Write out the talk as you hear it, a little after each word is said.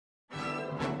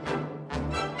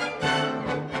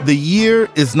The year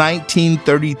is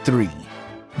 1933.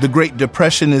 The Great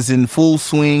Depression is in full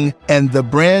swing, and the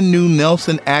brand new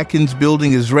Nelson Atkins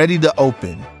building is ready to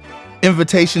open.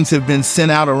 Invitations have been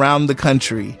sent out around the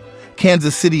country.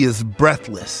 Kansas City is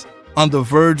breathless, on the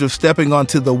verge of stepping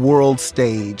onto the world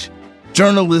stage.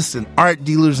 Journalists and art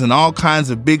dealers and all kinds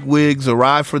of bigwigs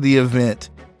arrive for the event,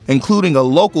 including a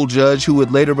local judge who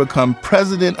would later become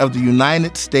President of the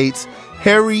United States,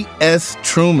 Harry S.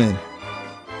 Truman.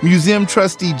 Museum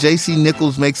trustee J.C.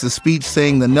 Nichols makes a speech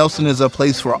saying the Nelson is a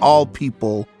place for all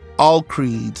people, all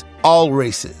creeds, all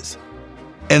races.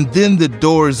 And then the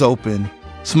doors open.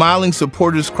 Smiling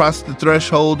supporters cross the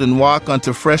threshold and walk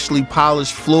onto freshly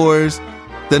polished floors.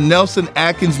 The Nelson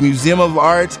Atkins Museum of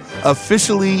Art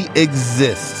officially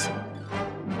exists.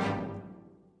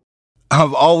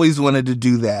 I've always wanted to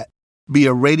do that, be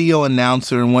a radio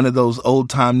announcer in one of those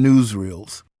old-time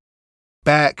newsreels.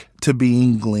 Back to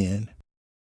being Glenn.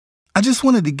 I just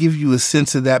wanted to give you a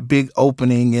sense of that big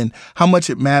opening and how much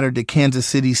it mattered to Kansas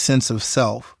City's sense of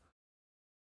self.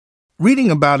 Reading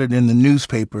about it in the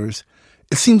newspapers,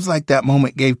 it seems like that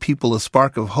moment gave people a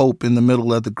spark of hope in the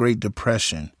middle of the Great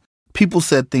Depression. People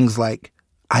said things like,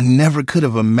 "I never could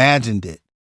have imagined it."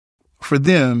 For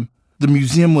them, the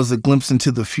museum was a glimpse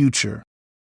into the future.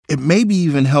 It maybe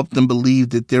even helped them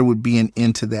believe that there would be an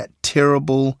end to that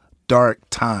terrible, dark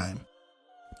time.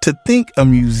 To think a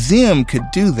museum could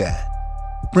do that,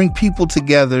 bring people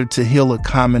together to heal a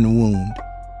common wound.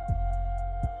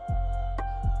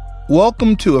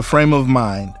 Welcome to A Frame of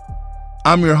Mind.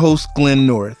 I'm your host, Glenn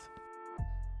North.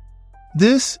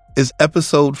 This is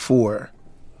episode 4,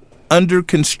 Under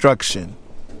Construction.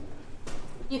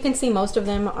 You can see most of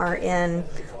them are in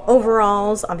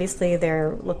overalls. Obviously, they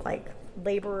look like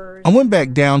laborers. I went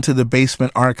back down to the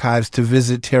basement archives to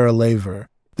visit Tara Laver,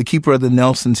 the keeper of the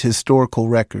Nelson's historical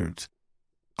records.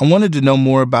 I wanted to know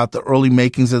more about the early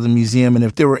makings of the museum and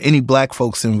if there were any black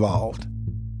folks involved.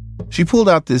 She pulled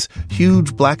out this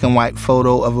huge black and white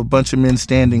photo of a bunch of men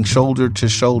standing shoulder to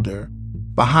shoulder.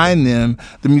 Behind them,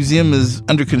 the museum is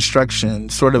under construction,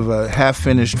 sort of a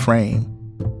half-finished frame.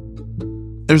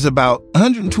 There's about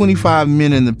 125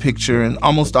 men in the picture, and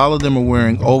almost all of them are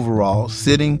wearing overalls,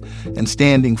 sitting and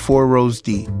standing 4 rows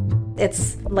deep.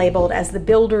 It's labeled as the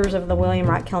builders of the William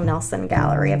Raquel Nelson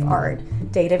Gallery of Art,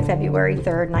 dated February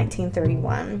 3rd,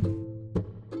 1931.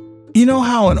 You know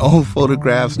how in old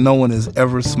photographs no one is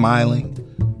ever smiling?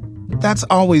 That's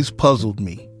always puzzled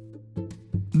me.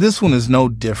 This one is no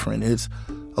different. It's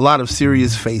a lot of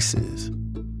serious faces.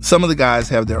 Some of the guys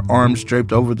have their arms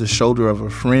draped over the shoulder of a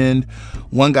friend.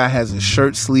 One guy has his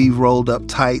shirt sleeve rolled up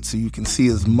tight so you can see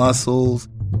his muscles.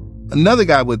 Another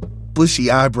guy with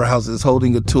bushy eyebrows is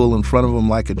holding a tool in front of him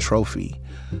like a trophy.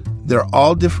 They're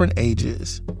all different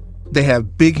ages. They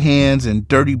have big hands and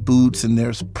dirty boots, and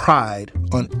there's pride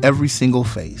on every single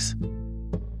face.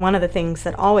 One of the things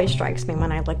that always strikes me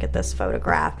when I look at this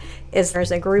photograph is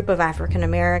there's a group of African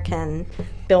American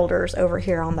builders over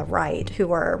here on the right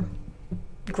who are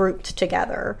grouped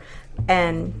together,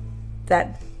 and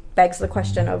that begs the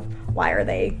question of why are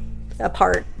they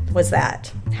apart? Was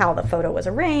that how the photo was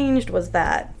arranged? Was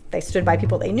that they stood by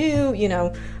people they knew?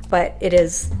 But it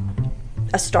is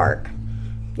a stark,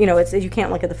 you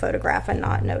can't look at the photograph and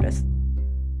not notice.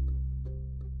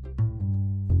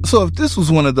 So if this was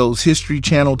one of those History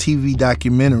Channel TV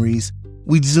documentaries,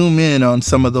 we'd zoom in on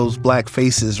some of those black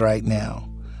faces right now.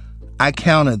 I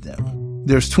counted them.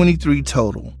 There's 23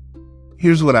 total.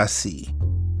 Here's what I see.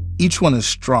 Each one is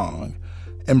strong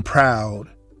and proud,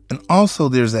 and also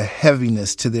there's a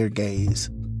heaviness to their gaze,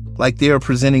 like they are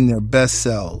presenting their best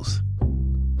selves.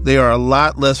 They are a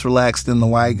lot less relaxed than the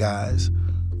white guys.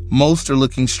 Most are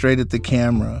looking straight at the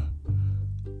camera.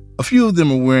 A few of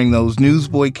them are wearing those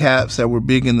newsboy caps that were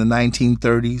big in the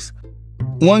 1930s.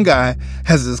 One guy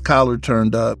has his collar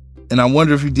turned up, and I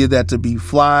wonder if he did that to be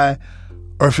fly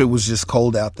or if it was just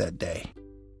cold out that day.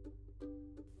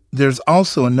 There's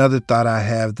also another thought I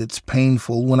have that's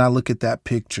painful when I look at that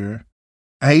picture.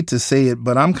 I hate to say it,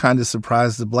 but I'm kind of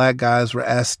surprised the black guys were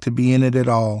asked to be in it at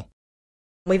all.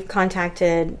 We've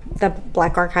contacted the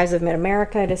Black Archives of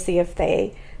Mid-America to see if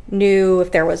they knew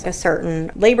if there was a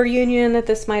certain labor union that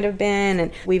this might have been,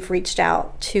 and we've reached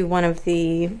out to one of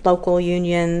the local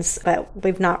unions, but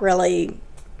we've not really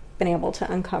been able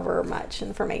to uncover much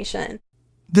information.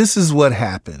 This is what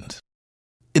happened.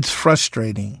 It's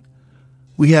frustrating.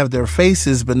 We have their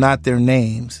faces, but not their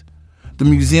names. The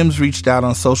museums reached out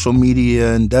on social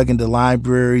media and dug into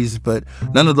libraries, but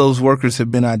none of those workers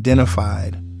have been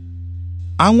identified.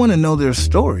 I want to know their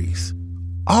stories.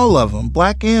 All of them,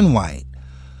 black and white.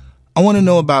 I want to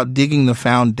know about digging the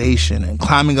foundation and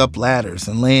climbing up ladders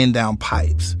and laying down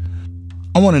pipes.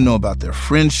 I want to know about their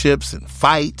friendships and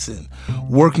fights and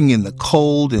working in the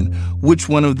cold and which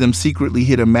one of them secretly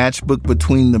hid a matchbook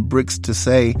between the bricks to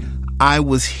say, "I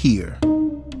was here."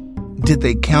 Did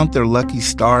they count their lucky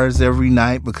stars every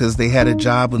night because they had a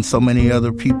job when so many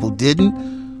other people didn't?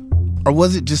 Or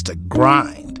was it just a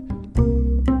grind?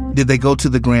 Did they go to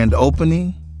the grand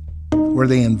opening? Were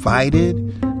they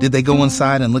invited? Did they go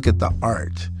inside and look at the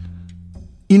art?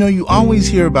 You know, you always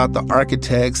hear about the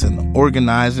architects and the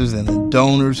organizers and the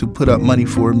donors who put up money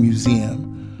for a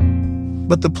museum.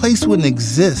 But the place wouldn't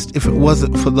exist if it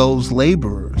wasn't for those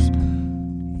laborers.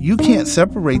 You can't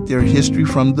separate their history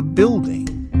from the building.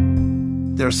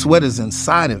 Their sweat is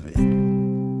inside of it.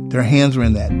 Their hands are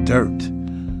in that dirt.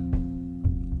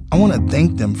 I want to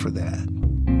thank them for that.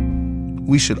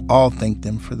 We should all thank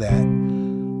them for that.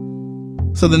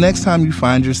 So the next time you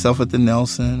find yourself at the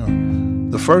Nelson,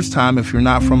 or the first time if you're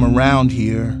not from around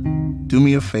here, do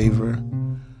me a favor.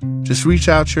 Just reach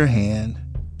out your hand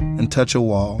and touch a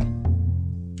wall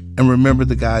and remember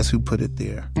the guys who put it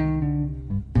there.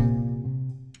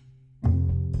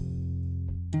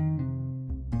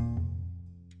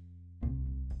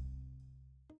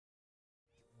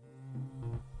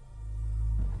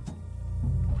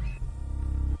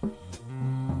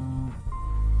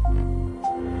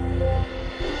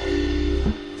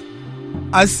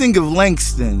 I sing of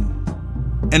Langston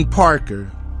and Parker,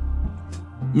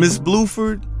 Miss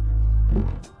Bluford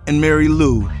and Mary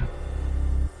Lou,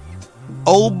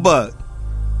 Old Buck,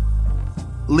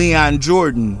 Leon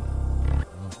Jordan,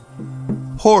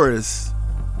 Horace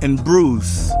and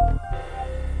Bruce,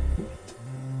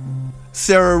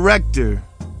 Sarah Rector,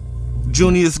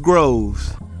 Junius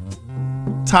Groves,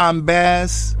 Tom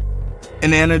Bass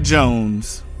and Anna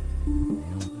Jones,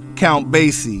 Count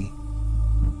Basie,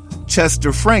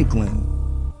 Chester Franklin,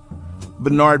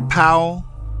 Bernard Powell,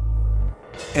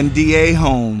 and D.A.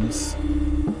 Holmes.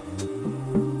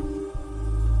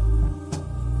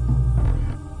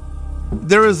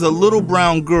 There is a little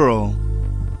brown girl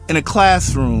in a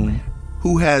classroom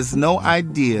who has no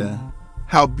idea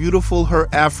how beautiful her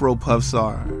Afro puffs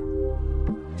are,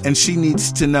 and she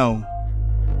needs to know.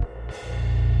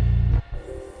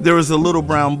 There is a little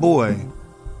brown boy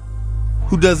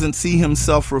who doesn't see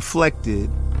himself reflected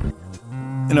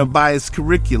in a biased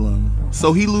curriculum,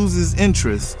 so he loses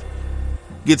interest,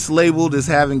 gets labeled as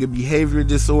having a behavior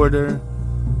disorder,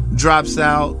 drops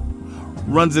out,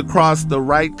 runs across the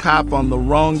right cop on the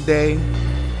wrong day,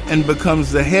 and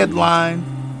becomes the headline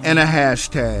and a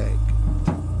hashtag.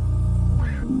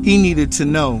 He needed to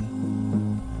know.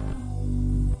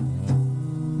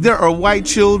 There are white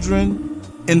children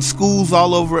in schools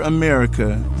all over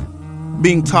America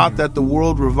being taught that the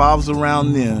world revolves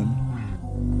around them.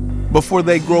 Before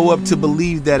they grow up to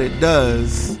believe that it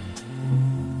does,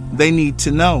 they need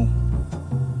to know.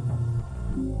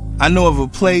 I know of a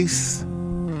place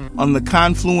on the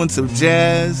confluence of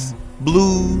jazz,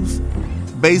 blues,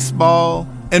 baseball,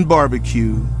 and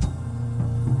barbecue.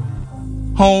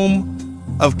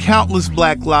 Home of countless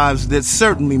black lives that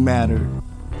certainly mattered.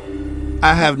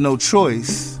 I have no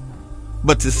choice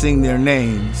but to sing their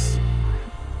names.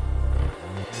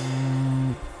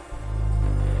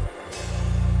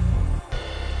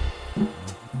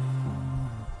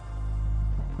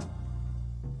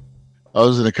 I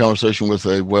was in a conversation with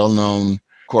a well-known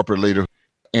corporate leader,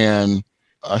 and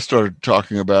I started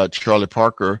talking about Charlie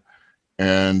Parker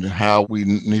and how we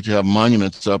need to have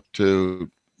monuments up to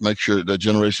make sure that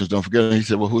generations don't forget. And he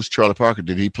said, well, who's Charlie Parker?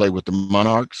 Did he play with the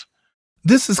Monarchs?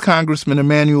 This is Congressman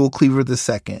Emanuel Cleaver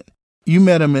II. You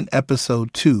met him in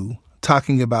episode 2,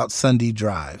 talking about Sunday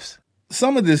drives.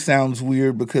 Some of this sounds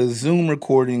weird because Zoom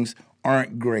recordings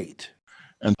aren't great.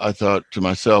 And I thought to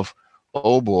myself,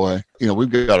 oh boy,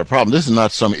 we've got a problem. This is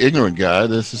not some ignorant guy.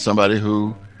 This is somebody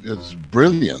who is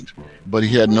brilliant, but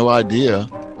he had no idea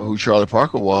who Charlie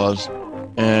Parker was.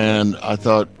 And I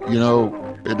thought,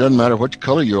 it doesn't matter what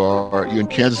color you are. You're in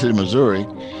Kansas City, Missouri,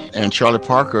 and Charlie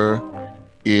Parker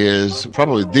is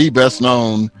probably the best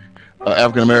known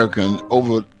African-American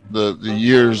over the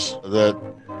years that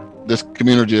this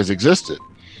community has existed.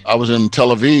 I was in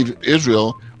Tel Aviv,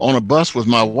 Israel, on a bus with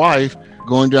my wife,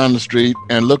 going down the street,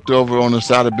 and looked over on the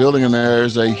side of the building, and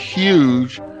there's a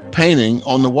huge painting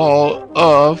on the wall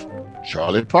of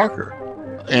Charlie Parker.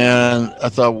 And I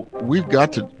thought, we've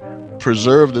got to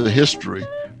preserve the history,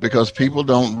 because people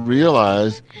don't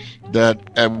realize that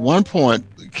at one point,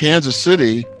 Kansas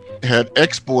City had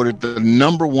exported the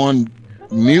number one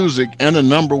music and the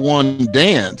number one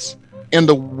dance in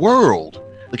the world,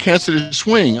 the Kansas City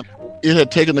Swing. It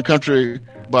had taken the country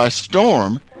by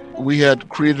storm. We had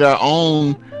created our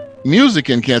own music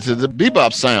in Kansas City, the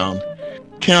bebop sound.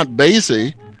 Count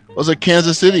Basie was a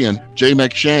Kansas Cityan, Jay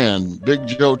McShann, Big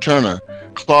Joe Turner,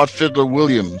 Claude Fiddler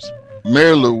Williams,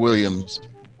 Mary Lou Williams.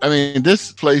 I mean,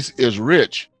 this place is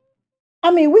rich.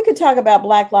 I mean, we could talk about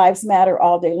Black Lives Matter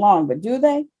all day long, but do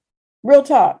they? Real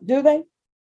talk, do they?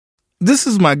 This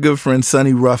is my good friend,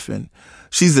 Sunny Ruffin.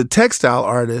 She's a textile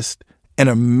artist and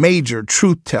a major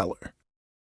truth teller.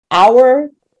 Our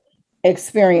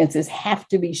experiences have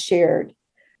to be shared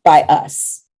by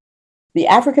us. The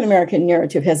African-American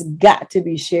narrative has got to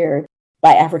be shared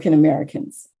by African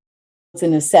Americans. It's a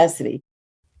necessity.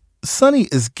 Sunny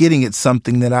is getting at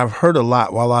something that I've heard a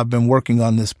lot while I've been working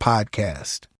on this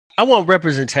podcast. I want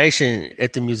representation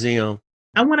at the museum.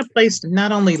 I want a place to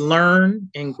not only learn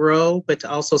and grow, but to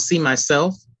also see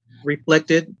myself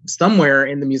reflected somewhere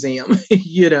in the museum,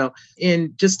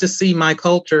 and just to see my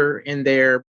culture in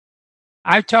there.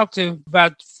 I've talked to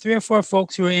about 3 or 4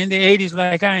 folks who are in the 80s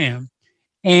like I am,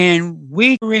 and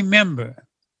we remember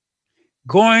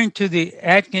going to the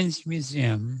Atkins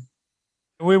Museum.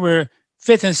 We were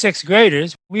 5th and 6th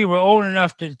graders. We were old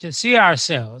enough to see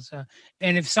ourselves.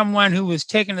 And if someone who was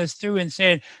taking us through and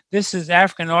said, this is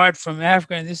African art from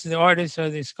Africa, and this is the artist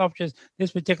or the sculptures,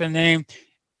 this particular name,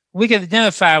 we could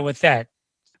identify with that.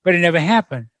 But it never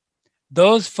happened.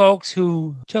 Those folks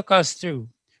who took us through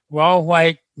were all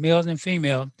white, males and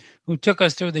female, who took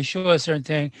us through the show a certain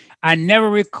thing. I never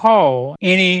recall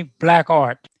any Black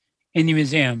art in the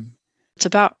museum. It's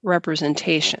about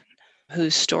representation,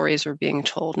 whose stories are being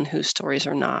told and whose stories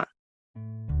are not.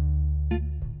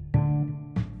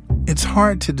 It's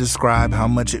hard to describe how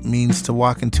much it means to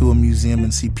walk into a museum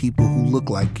and see people who look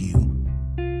like you.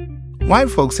 White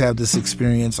folks have this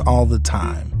experience all the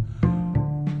time,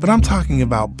 but I'm talking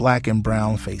about Black and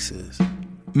brown faces,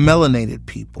 melanated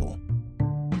people.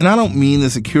 And I don't mean the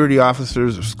security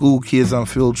officers or school kids on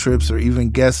field trips or even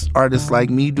guest artists like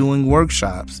me doing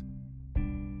workshops.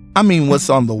 I mean what's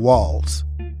on the walls,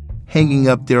 hanging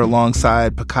up there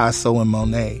alongside Picasso and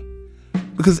Monet.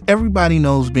 Because everybody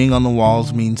knows being on the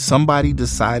walls means somebody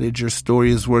decided your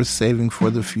story is worth saving for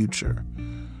the future.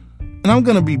 And I'm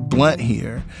going to be blunt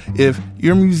here. If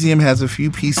your museum has a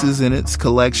few pieces in its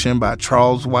collection by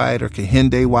Charles White or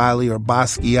Kehinde Wiley or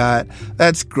Basquiat,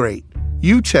 that's great.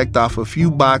 You checked off a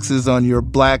few boxes on your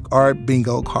Black art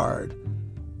bingo card.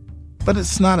 But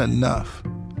it's not enough.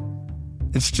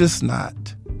 It's just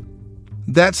not.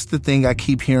 That's the thing I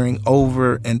keep hearing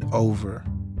over and over.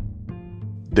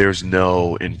 There's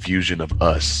no infusion of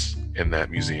us in that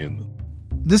museum.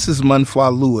 This is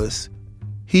Munfwa Lewis.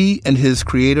 He and his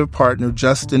creative partner,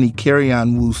 Justin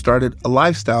Ikerianwu, started a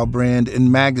lifestyle brand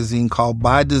and magazine called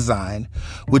By Design,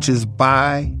 which is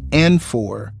by and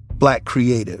for Black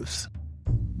creatives.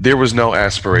 There was no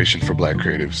aspiration for Black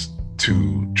creatives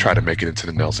to try to make it into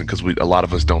the Nelson, because a lot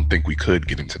of us don't think we could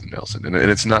get into the Nelson. And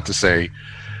it's not to say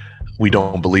we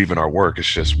don't believe in our work.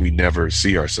 It's just we never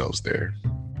see ourselves there.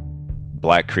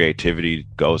 Black creativity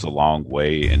goes a long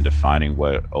way in defining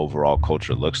what overall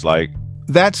culture looks like.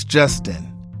 That's Justin.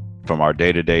 From our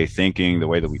day-to-day thinking, the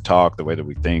way that we talk, the way that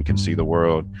we think and see the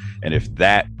world. And if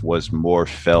that was more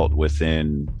felt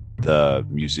within the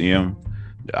museum,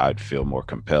 I'd feel more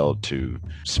compelled to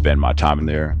spend my time in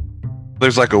there.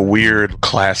 There's like a weird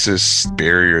classist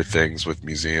barrier things with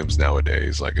museums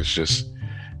nowadays. Like it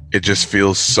just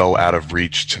feels so out of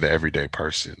reach to the everyday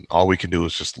person. All we can do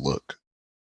is just look.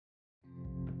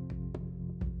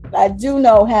 I do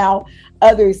know how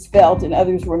others felt and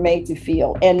others were made to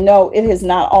feel. And no, it has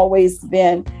not always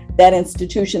been that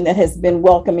institution that has been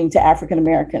welcoming to African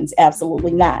Americans.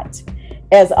 Absolutely not.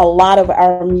 As a lot of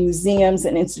our museums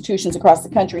and institutions across the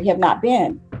country have not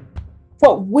been.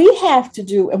 What we have to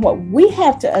do and what we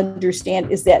have to understand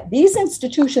is that these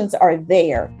institutions are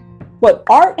there. What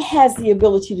art has the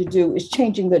ability to do is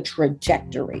changing the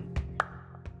trajectory.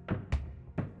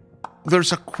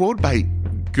 There's a quote by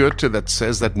Goethe that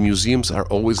says that museums are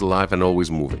always alive and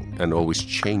always moving and always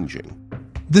changing.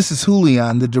 This is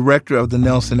Julian, the director of the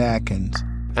Nelson Atkins.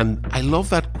 And I love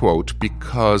that quote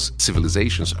because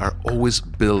civilizations are always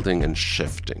building and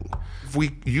shifting. If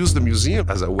we use the museum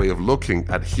as a way of looking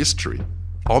at history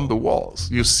on the walls,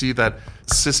 you see that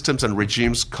systems and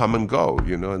regimes come and go,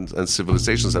 and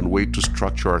civilizations and way to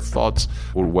structure our thoughts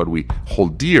or what we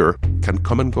hold dear can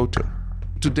come and go too.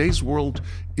 Today's world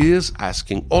is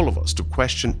asking all of us to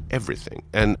question everything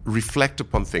and reflect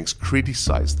upon things,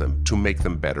 criticize them to make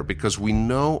them better, because we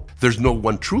know there's no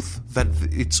one truth, that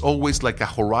it's always like a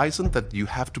horizon that you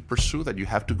have to pursue, that you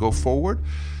have to go forward.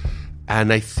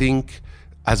 And I think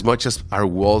as much as our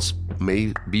walls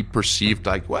may be perceived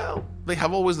like, well, they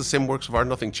have always the same works of art,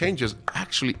 nothing changes,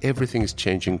 actually everything is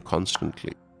changing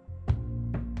constantly.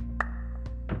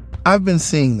 I've been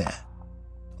seeing that.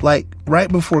 Like,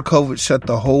 right before COVID shut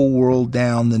the whole world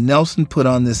down, the Nelson put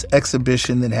on this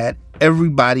exhibition that had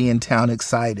everybody in town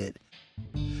excited.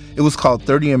 It was called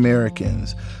 30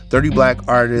 Americans, 30 Black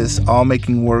artists all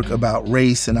making work about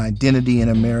race and identity in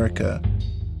America.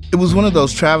 It was one of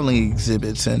those traveling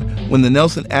exhibits, and when the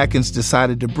Nelson Atkins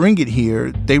decided to bring it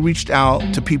here, they reached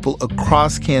out to people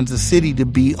across Kansas City to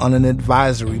be on an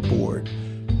advisory board.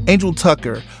 Angel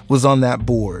Tucker was on that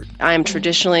board. I am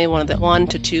traditionally one of the 1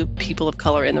 to 2 people of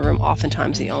color in the room,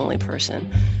 oftentimes the only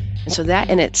person. And so that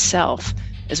in itself,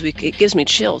 it gives me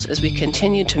chills as we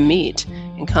continue to meet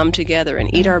and come together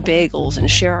and eat our bagels and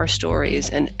share our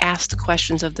stories and ask the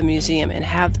questions of the museum and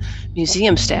have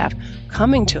museum staff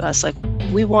coming to us like,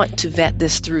 we want to vet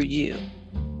this through you.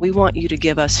 We want you to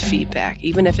give us feedback,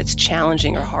 even if it's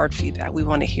challenging or hard feedback. We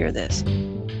want to hear this.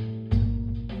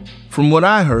 From what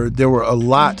I heard, there were a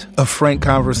lot of frank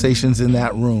conversations in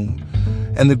that room,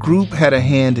 and the group had a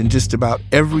hand in just about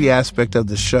every aspect of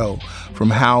the show, from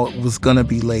how it was going to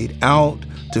be laid out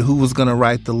to who was going to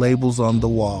write the labels on the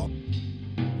wall.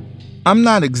 I'm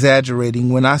not exaggerating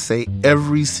when I say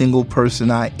every single person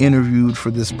I interviewed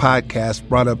for this podcast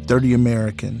brought up 30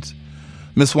 Americans.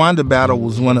 Miss Wanda Battle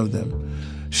was one of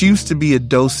them. She used to be a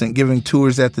docent giving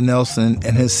tours at the Nelson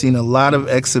and has seen a lot of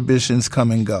exhibitions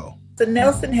come and go. The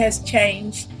Nelson has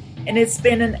changed, and it's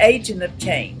been an agent of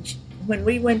change. When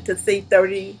we went to see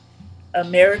 30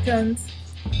 Americans,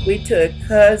 we took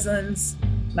cousins.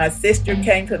 My sister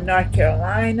came from North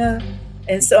Carolina,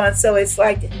 and so on. So it's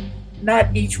like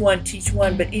not each one teach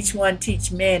one, but each one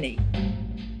teach many.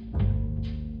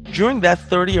 During that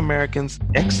 30 Americans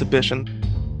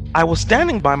exhibition, I was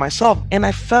standing by myself, and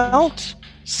I felt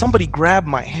somebody grab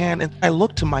my hand, and I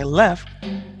looked to my left,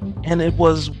 and it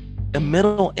was a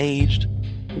middle-aged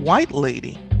white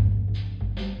lady.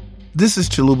 This is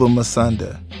Chiluba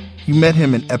Masanda. You met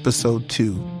him in episode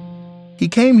 2. He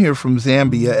came here from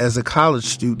Zambia as a college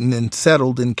student and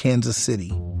settled in Kansas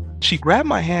City. She grabbed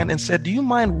my hand and said, "Do you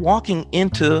mind walking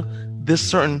into this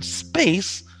certain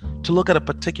space to look at a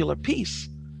particular piece?"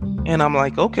 And I'm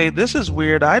like, okay, this is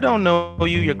weird. I don't know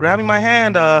you. You're grabbing my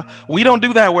hand. We don't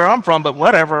do that where I'm from, but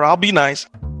whatever. I'll be nice.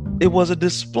 It was a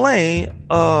display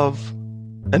of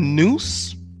a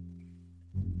noose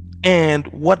and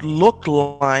what looked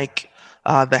like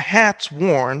the hats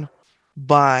worn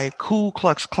by Ku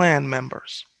Klux Klan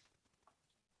members.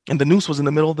 And the noose was in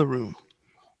the middle of the room.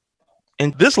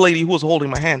 And this lady who was holding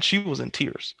my hand, she was in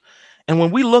tears. And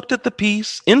when we looked at the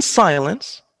piece in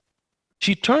silence,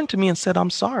 she turned to me and said,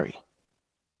 "I'm sorry."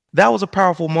 That was a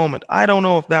powerful moment. I don't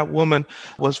know if that woman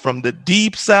was from the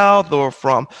deep South or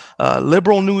from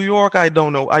liberal New York. I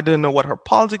don't know. I didn't know what her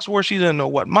politics were. She didn't know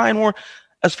what mine were.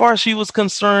 As far as she was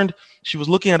concerned, she was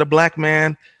looking at a black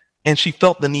man and she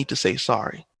felt the need to say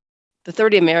sorry. The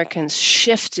 30 Americans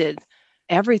shifted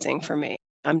everything for me.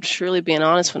 I'm truly being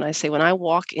honest when I say when I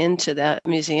walk into that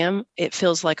museum, it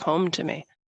feels like home to me.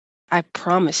 I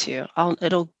promise you,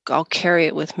 I'll carry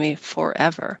it with me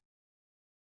forever.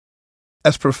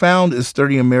 As profound as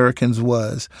 30 Americans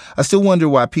was, I still wonder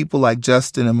why people like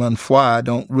Justin and Monfoy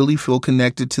don't really feel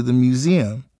connected to the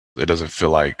museum. It doesn't feel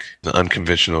like the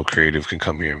unconventional creative can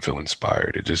come here and feel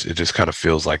inspired. It just kind of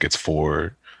feels like it's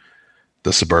for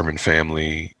the suburban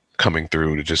family coming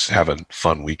through to just have a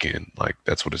fun weekend. Like,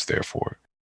 that's what it's there for.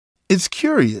 It's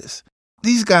curious.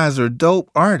 These guys are dope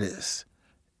artists.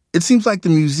 It seems like the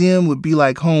museum would be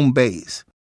like home base,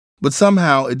 but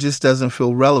somehow it just doesn't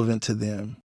feel relevant to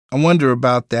them. I wonder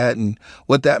about that and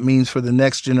what that means for the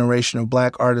next generation of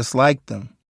Black artists like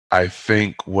them. I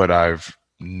think what I've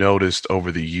noticed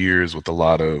over the years with a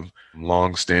lot of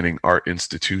longstanding art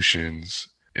institutions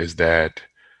is that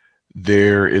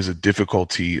there is a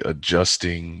difficulty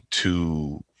adjusting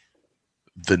to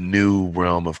the new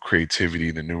realm of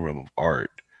creativity, the new realm of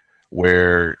art,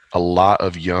 where a lot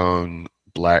of young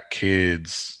Black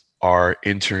kids are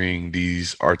entering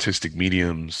these artistic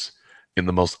mediums in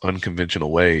the most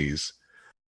unconventional ways.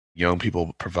 Young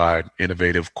people provide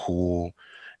innovative, cool,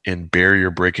 and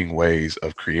barrier-breaking ways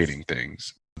of creating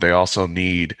things. They also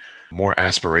need more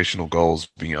aspirational goals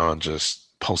beyond just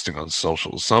posting on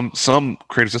socials. Some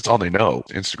creators, that's all they know,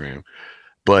 Instagram.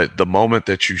 But the moment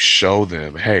that you show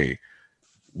them, hey,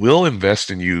 we'll invest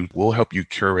in you, we'll help you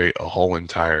curate a whole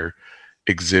entire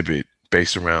exhibit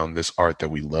based around this art that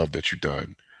we love that you've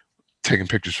done, taking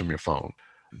pictures from your phone,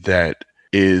 that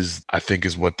is, I think,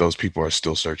 is what those people are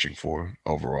still searching for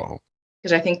overall.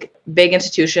 Because I think big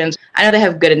institutions, I know they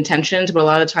have good intentions, but a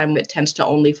lot of the time it tends to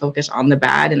only focus on the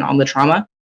bad and on the trauma.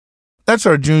 That's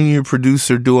our junior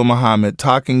producer, Dua Muhammad,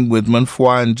 talking with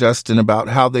Monfoy and Justin about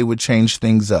how they would change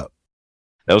things up.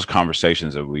 Those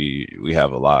conversations that we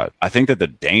have a lot. I think that the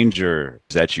danger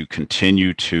is that you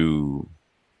continue to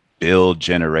build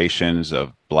generations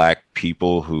of Black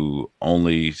people who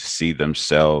only see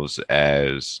themselves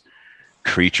as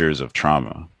creatures of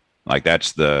trauma. Like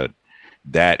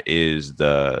that is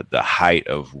the height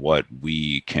of what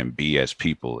we can be as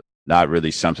people. Not really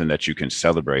something that you can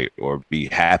celebrate or be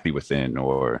happy within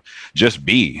or just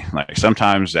be. Like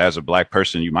sometimes as a Black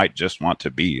person, you might just want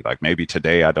to be. Like maybe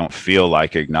today I don't feel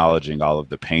like acknowledging all of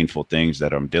the painful things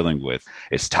that I'm dealing with.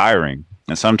 It's tiring.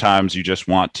 And sometimes you just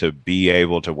want to be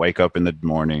able to wake up in the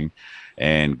morning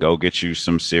and go get you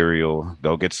some cereal,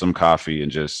 go get some coffee,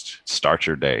 and just start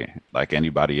your day like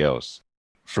anybody else.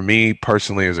 For me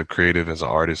personally, as a creative, as an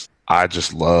artist, I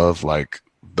just love like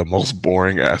the most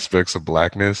boring aspects of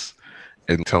Blackness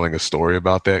and telling a story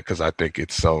about that, because I think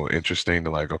it's so interesting to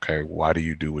like, okay, why do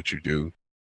you do what you do?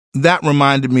 That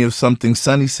reminded me of something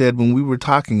Sonny said when we were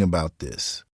talking about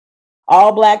this.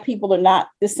 All Black people are not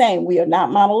the same. We are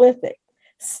not monolithic.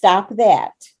 Stop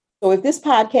that. So if this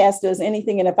podcast does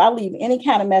anything, and if I leave any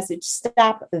kind of message,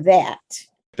 stop that.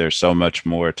 There's so much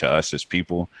more to us as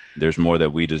people. There's more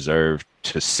that we deserve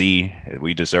to see.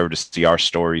 We deserve to see our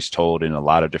stories told in a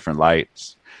lot of different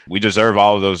lights. We deserve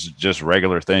all of those just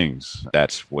regular things.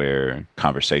 That's where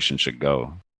conversation should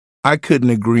go. I couldn't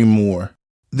agree more.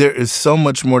 There is so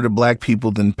much more to Black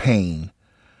people than pain.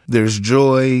 There's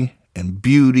joy and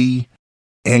beauty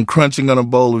and crunching on a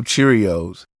bowl of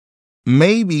Cheerios.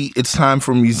 Maybe it's time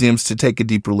for museums to take a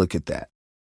deeper look at that.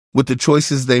 With the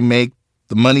choices they make,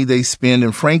 the money they spend,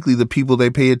 and frankly, the people they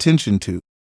pay attention to.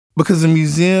 Because a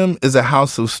museum is a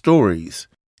house of stories,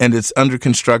 and it's under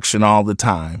construction all the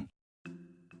time.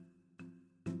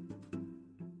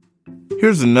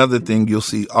 Here's another thing you'll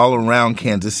see all around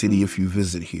Kansas City if you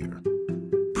visit here.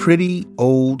 Pretty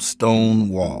old stone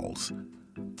walls.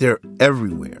 They're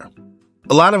everywhere.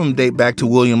 A lot of them date back to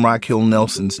William Rockhill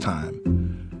Nelson's time.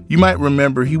 You might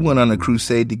remember he went on a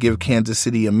crusade to give Kansas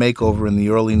City a makeover in the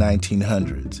early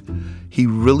 1900s. He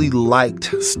really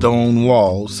liked stone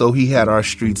walls, so he had our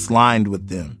streets lined with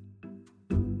them.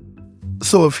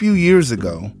 So a few years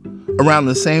ago, around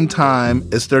the same time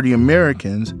as 30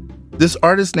 Americans, this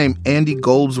artist named Andy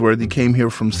Goldsworthy came here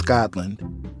from Scotland.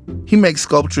 He makes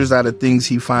sculptures out of things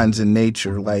he finds in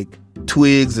nature, like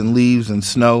twigs and leaves and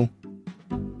snow.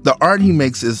 The art he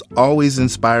makes is always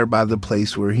inspired by the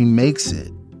place where he makes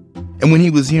it. And when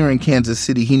he was here in Kansas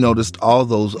City, he noticed all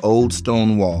those old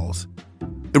stone walls.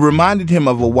 It reminded him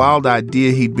of a wild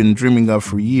idea he'd been dreaming of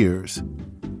for years.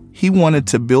 He wanted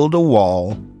to build a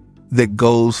wall that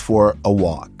goes for a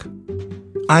walk.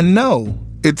 I know,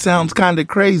 it sounds kind of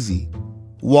crazy.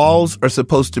 Walls are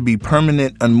supposed to be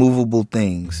permanent, unmovable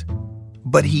things.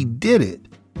 But he did it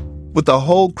with a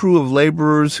whole crew of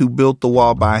laborers who built the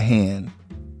wall by hand.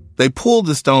 They pulled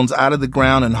the stones out of the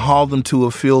ground and hauled them to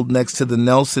a field next to the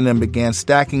Nelson and began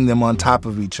stacking them on top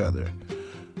of each other.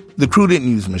 The crew didn't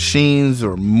use machines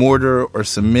or mortar or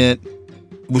cement.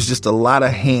 It was just a lot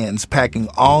of hands packing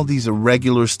all these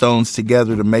irregular stones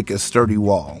together to make a sturdy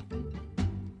wall.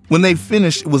 When they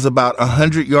finished, it was about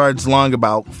 100 yards long,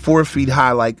 about 4 feet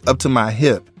high, like up to my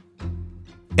hip.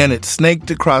 And it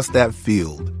snaked across that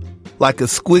field, like a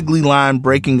squiggly line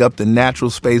breaking up the natural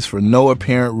space for no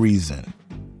apparent reason.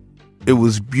 It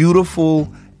was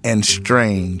beautiful and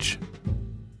strange.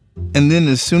 And then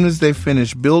as soon as they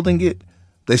finished building it,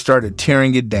 they started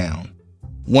tearing it down,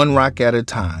 one rock at a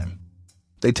time.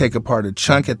 They take apart a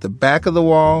chunk at the back of the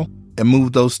wall and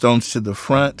move those stones to the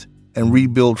front and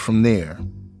rebuild from there.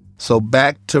 So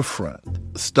back to front,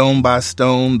 stone by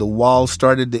stone, the wall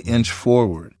started to inch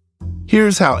forward.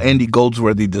 Here's how Andy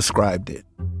Goldsworthy described it.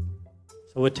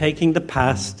 So we're taking the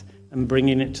past and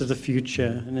bringing it to the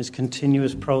future in this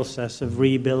continuous process of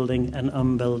rebuilding and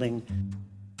unbuilding.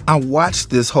 I watched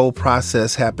this whole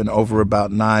process happen over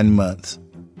about 9 months.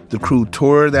 The crew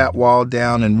tore that wall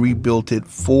down and rebuilt it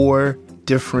 4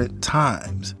 different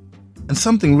times. And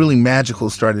something really magical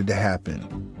started to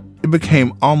happen. It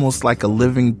became almost like a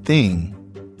living thing.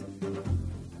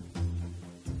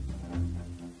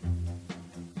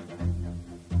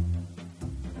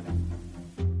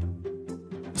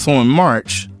 So in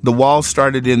March, the wall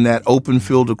started in that open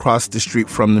field across the street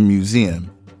from the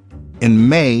museum. In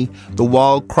May, the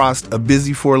wall crossed a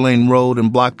busy 4-lane road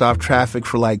and blocked off traffic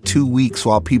for like 2 weeks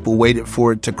while people waited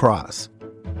for it to cross.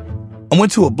 I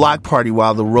went to a block party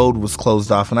while the road was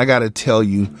closed off, and I gotta tell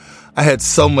you, I had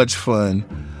so much fun.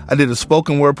 I did a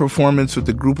spoken word performance with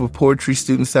a group of poetry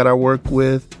students that I work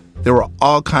with. There were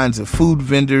all kinds of food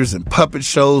vendors and puppet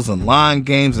shows and line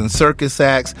games and circus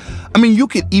acts. I mean, you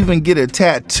could even get a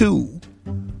tattoo.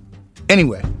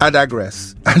 Anyway, I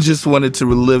digress. I just wanted to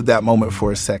relive that moment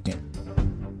for a second.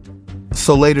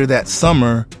 So later that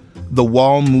summer, the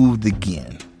wall moved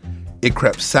again. It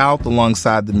crept south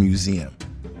alongside the museum.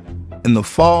 In the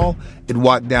fall, it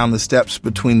walked down the steps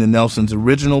between the Nelsons'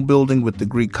 original building with the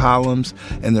Greek columns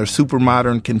and their super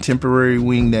modern contemporary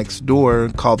wing next door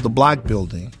called the Block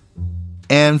Building.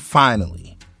 And finally,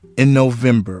 in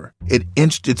November, it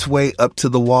inched its way up to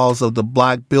the walls of the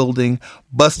Block Building,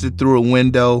 busted through a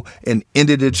window, and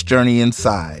ended its journey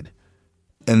inside.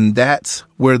 And that's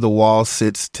where the wall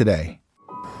sits today.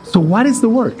 So what is the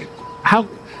work?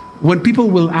 When people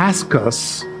will ask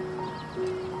us,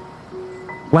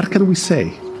 what can we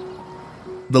say?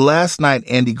 The last night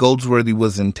Andy Goldsworthy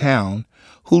was in town,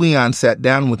 Julian sat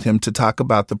down with him to talk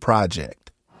about the project.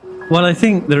 Well, I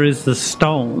think there is the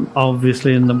stone,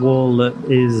 obviously, in the wall that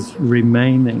is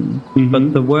remaining.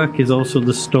 But the work is also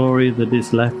the story that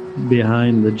is left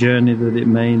behind, the journey that it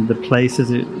made, the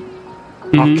places it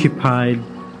occupied.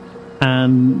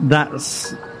 And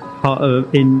that's part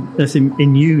of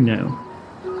in you now.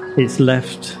 It's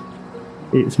left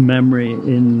its memory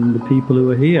in the people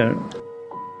who are here.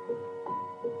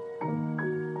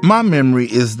 My memory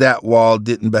is that wall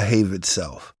didn't behave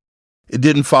itself. It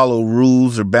didn't follow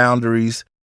rules or boundaries.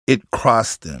 It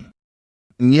crossed them.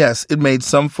 And yes, it made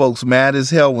some folks mad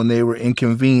as hell when they were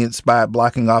inconvenienced by it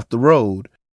blocking off the road.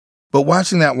 But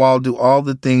watching that wall do all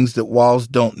the things that walls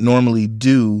don't normally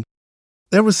do,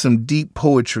 there was some deep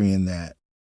poetry in that.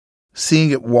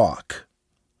 Seeing it walk.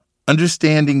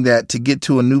 Understanding that to get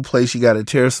to a new place, you got to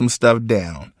tear some stuff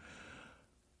down.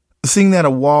 Seeing that a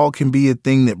wall can be a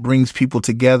thing that brings people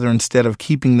together instead of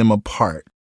keeping them apart.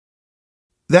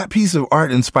 That piece of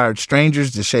art inspired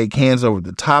strangers to shake hands over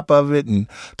the top of it and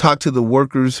talk to the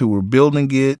workers who were building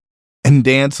it and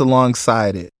dance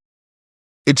alongside it.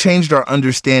 It changed our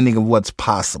understanding of what's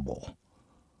possible.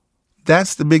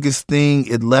 That's the biggest thing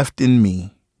it left in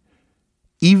me.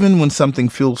 Even when something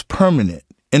feels permanent,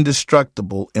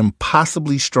 indestructible,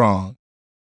 impossibly strong.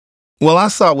 Well, I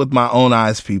saw it with my own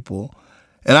eyes, people,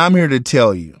 and I'm here to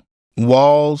tell you,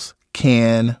 walls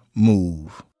can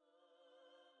move.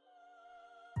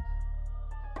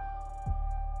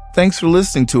 Thanks for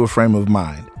listening to A Frame of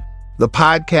Mind, the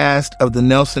podcast of the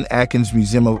Nelson Atkins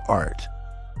Museum of Art.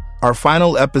 Our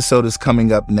final episode is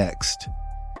coming up next.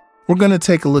 We're going to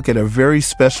take a look at a very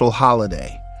special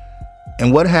holiday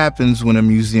and what happens when a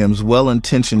museum's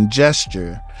well-intentioned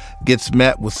gesture gets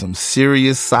met with some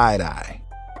serious side-eye.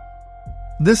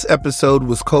 This episode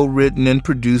was co-written and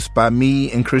produced by me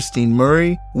and Christine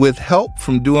Murray with help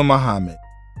from Dua Muhammad.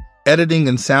 Editing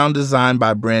and sound design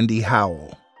by Brandy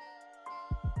Howell.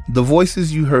 The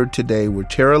voices you heard today were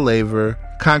Tara Laver,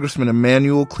 Congressman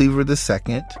Emanuel Cleaver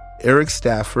II, Eric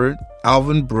Stafford,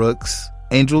 Alvin Brooks,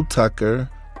 Angel Tucker,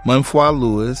 Munfwa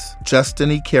Lewis,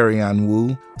 Justin E.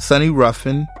 Carrionwu, Sonny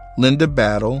Ruffin, Linda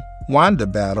Battle, Wanda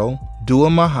Battle, Dua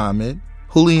Muhammad,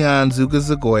 Julian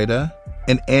Zugazagoida,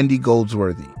 and Andy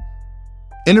Goldsworthy.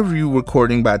 Interview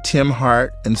recording by Tim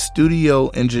Hart and studio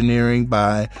engineering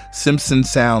by Simpson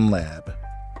Sound Lab.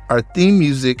 Our theme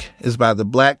music is by The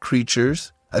Black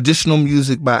Creatures. Additional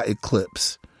music by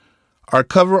Eclipse. Our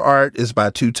cover art is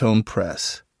by Two Tone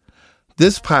Press.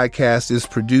 This podcast is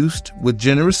produced with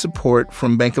generous support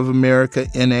from Bank of America,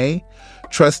 N.A.,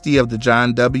 trustee of the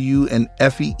John W. and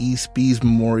Effie E. Spees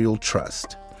Memorial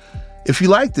Trust. If you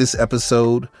like this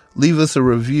episode, leave us a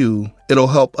review. It'll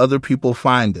help other people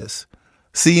find us.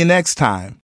 See you next time.